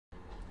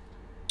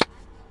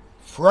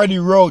Freddie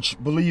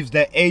Roach believes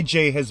that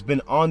AJ has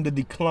been on the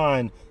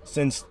decline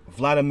since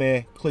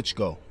Vladimir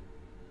Klitschko.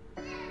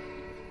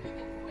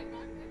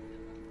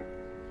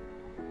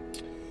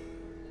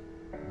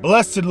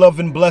 Blessed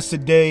love and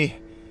blessed day,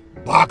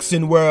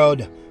 boxing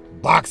world,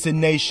 boxing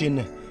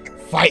nation,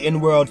 fighting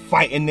world,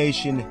 fighting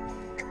nation.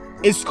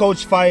 It's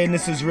Coach Fire and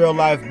this is real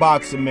life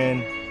boxing,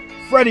 man.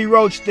 Freddie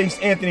Roach thinks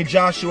Anthony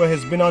Joshua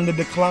has been on the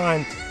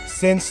decline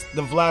since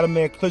the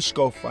Vladimir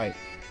Klitschko fight.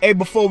 Hey,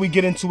 before we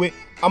get into it,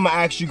 I'm gonna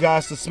ask you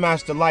guys to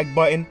smash the like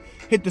button,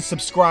 hit the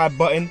subscribe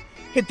button,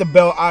 hit the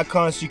bell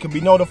icon so you can be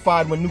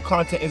notified when new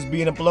content is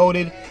being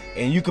uploaded,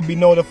 and you can be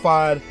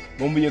notified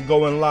when we are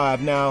going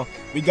live. Now,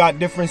 we got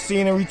different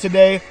scenery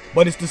today,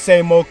 but it's the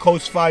same old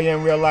Coach Fire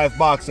in real life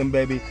boxing,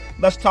 baby.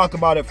 Let's talk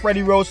about it.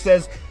 Freddie Roach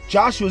says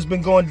Joshua's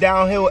been going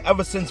downhill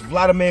ever since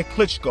Vladimir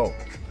Klitschko.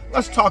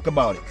 Let's talk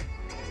about it.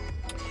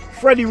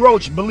 Freddie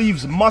Roach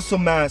believes muscle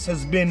mass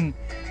has been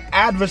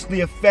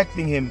adversely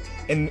affecting him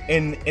in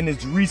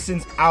his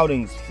recent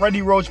outings.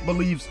 Freddie Roach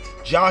believes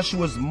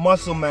Joshua's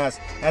muscle mass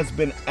has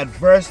been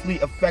adversely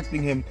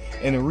affecting him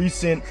in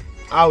recent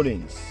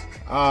outings.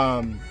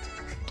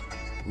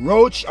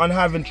 Roach, on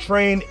having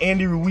trained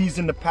Andy Ruiz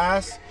in the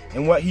past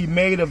and what he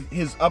made of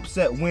his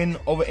upset win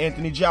over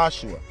Anthony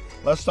Joshua.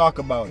 Let's talk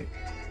about it.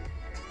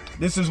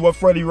 This is what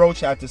Freddie Roach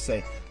had to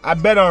say. I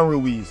bet on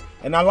Ruiz,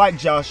 and I like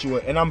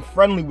Joshua, and I'm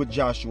friendly with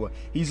Joshua.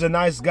 He's a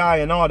nice guy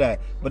and all that,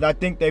 but I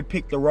think they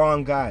picked the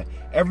wrong guy.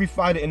 Every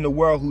fighter in the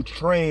world who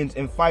trains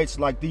and fights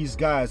like these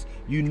guys,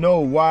 you know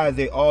why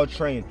they all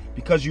train.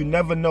 Because you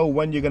never know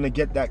when you're going to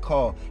get that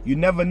call. You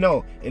never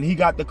know. And he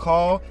got the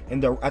call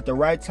at the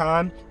right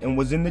time and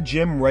was in the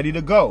gym ready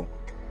to go.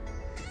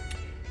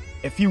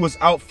 If he was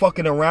out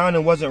fucking around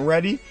and wasn't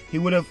ready, he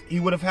would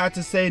have had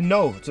to say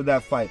no to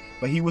that fight.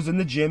 But he was in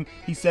the gym,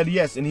 he said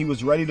yes, and he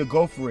was ready to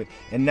go for it.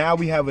 And now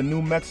we have a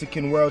new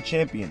Mexican world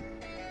champion.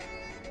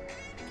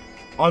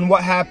 On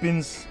what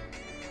happens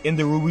in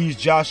the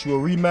Ruiz-Joshua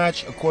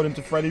rematch, according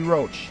to Freddie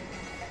Roach,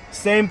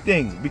 same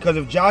thing, because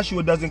if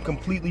Joshua doesn't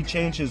completely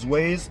change his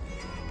ways,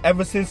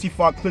 ever since he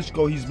fought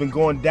Klitschko, he's been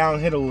going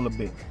downhill a little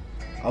bit.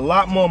 A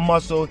lot more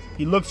muscle,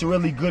 he looks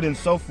really good and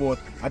so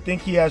forth. I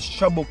think he has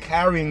trouble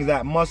carrying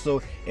that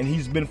muscle, and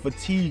he's been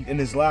fatigued in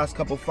his last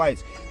couple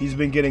fights. He's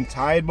been getting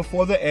tired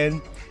before the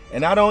end,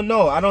 and I don't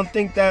know. I don't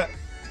think that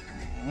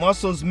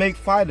muscles make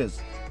fighters.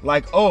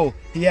 Like, oh,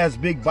 he has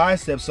big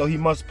biceps, so he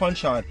must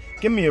punch hard.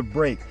 Give me a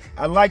break.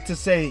 I like to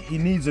say he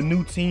needs a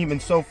new team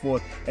and so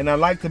forth, and I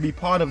like to be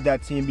part of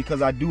that team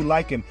because I do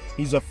like him.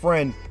 He's a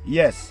friend,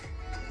 yes.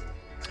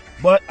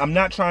 But I'm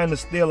not trying to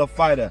steal a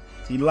fighter.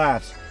 He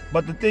laughs.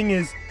 But the thing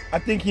is, I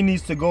think he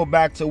needs to go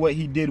back to what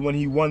he did when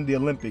he won the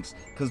Olympics,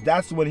 because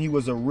that's when he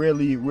was a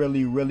really,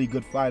 really, really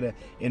good fighter,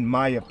 in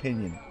my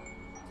opinion.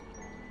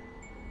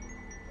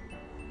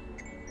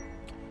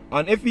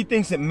 On if he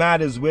thinks it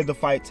matters where the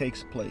fight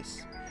takes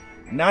place.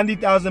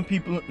 90,000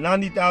 people,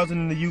 90,000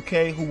 in the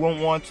UK who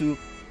wouldn't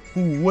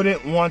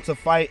want to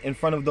fight in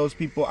front of those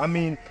people. I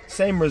mean,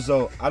 same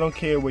result. I don't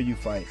care where you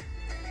fight.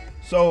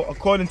 So,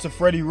 according to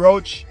Freddie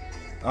Roach,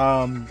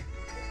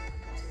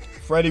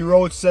 Freddie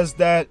Roach says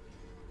that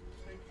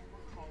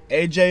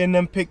AJ and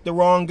them picked the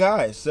wrong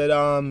guy. Said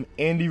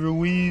Andy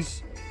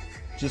Ruiz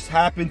just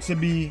happened to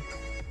be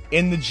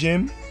in the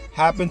gym,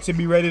 happened to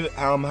be ready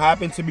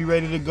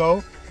to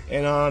go,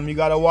 and you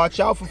gotta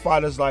watch out for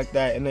fighters like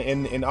that.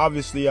 And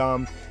obviously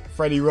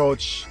Freddie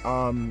Roach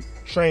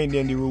trained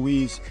Andy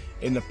Ruiz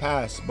in the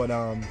past, but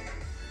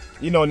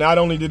you know, not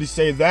only did he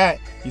say that,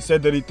 he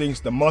said that he thinks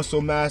the muscle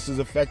mass is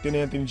affecting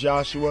Anthony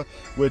Joshua,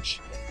 which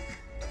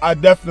I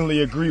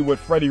definitely agree with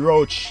Freddie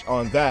Roach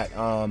on that.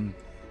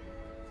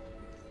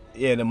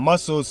 Yeah, the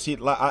muscles.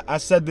 I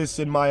said this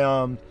in my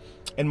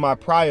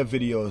prior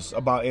videos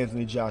about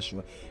Anthony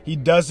Joshua. He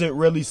doesn't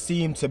really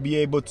seem to be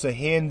able to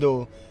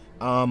handle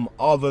all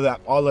of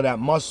that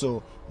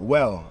muscle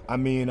well. I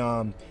mean,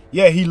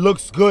 yeah, he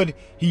looks good.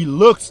 He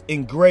looks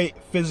in great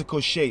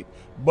physical shape,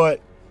 but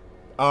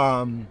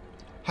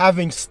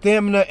having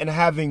stamina and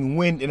having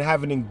wind and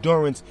having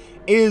endurance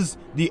is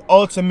the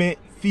ultimate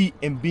feat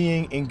in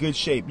being in good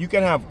shape. You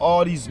can have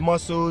all these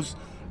muscles,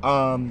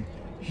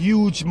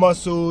 huge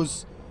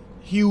muscles,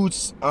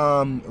 huge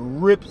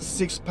ripped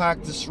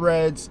six-pack to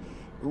shreds,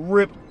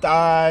 ripped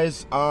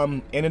thighs,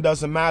 and it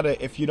doesn't matter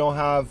if you don't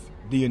have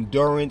the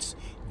endurance,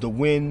 the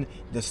wind,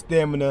 the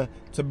stamina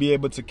to be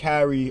able to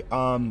carry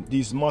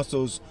these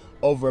muscles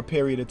over a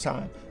period of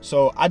time.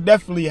 So I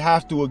definitely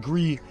have to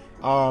agree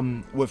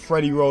with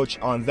Freddie Roach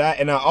on that,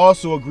 and I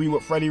also agree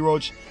with Freddie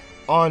Roach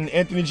on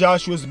Anthony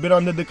Joshua's been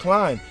on the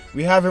decline.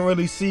 We haven't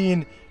really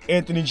seen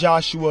Anthony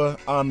Joshua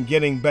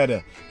getting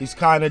better. He's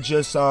kind of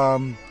just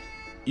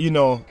you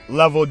know,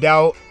 leveled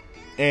out,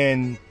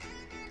 and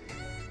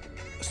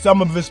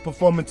some of his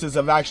performances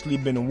have actually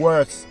been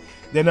worse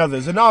than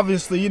others. And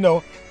obviously, you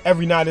know,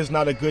 every night is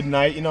not a good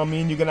night. You know what I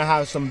mean? You're gonna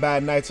have some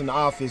bad nights in the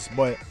office,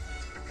 but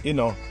you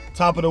know,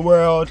 top of the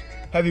world,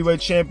 heavyweight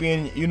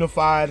champion,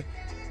 unified,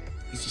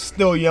 he's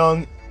still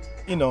young.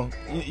 You know,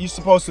 you're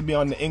supposed to be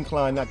on the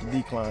incline, not the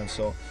decline.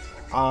 So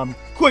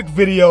quick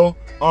video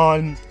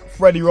on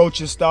Freddie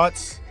Roach's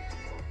thoughts.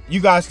 You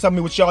guys tell me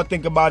what y'all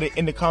think about it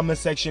in the comment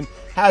section.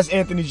 Has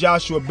Anthony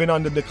Joshua been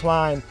on the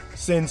decline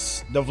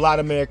since the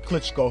Vladimir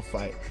Klitschko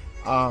fight?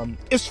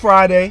 It's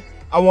Friday.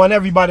 I want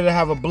everybody to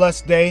have a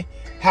blessed day.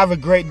 Have a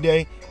great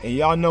day. And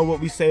y'all know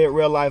what we say at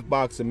Real Life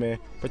Boxing, man.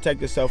 Protect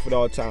yourself at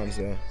all times,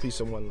 man. Peace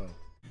and one love.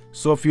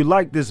 So if you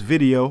like this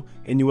video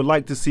and you would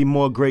like to see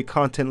more great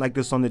content like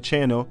this on the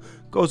channel,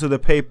 go to the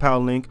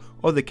PayPal link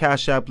or the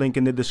Cash App link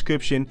in the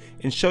description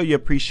and show your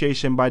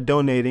appreciation by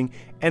donating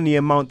any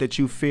amount that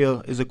you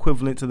feel is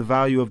equivalent to the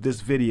value of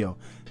this video.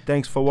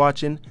 Thanks for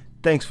watching.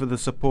 Thanks for the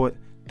support.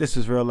 This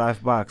is Real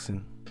Life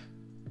Boxing.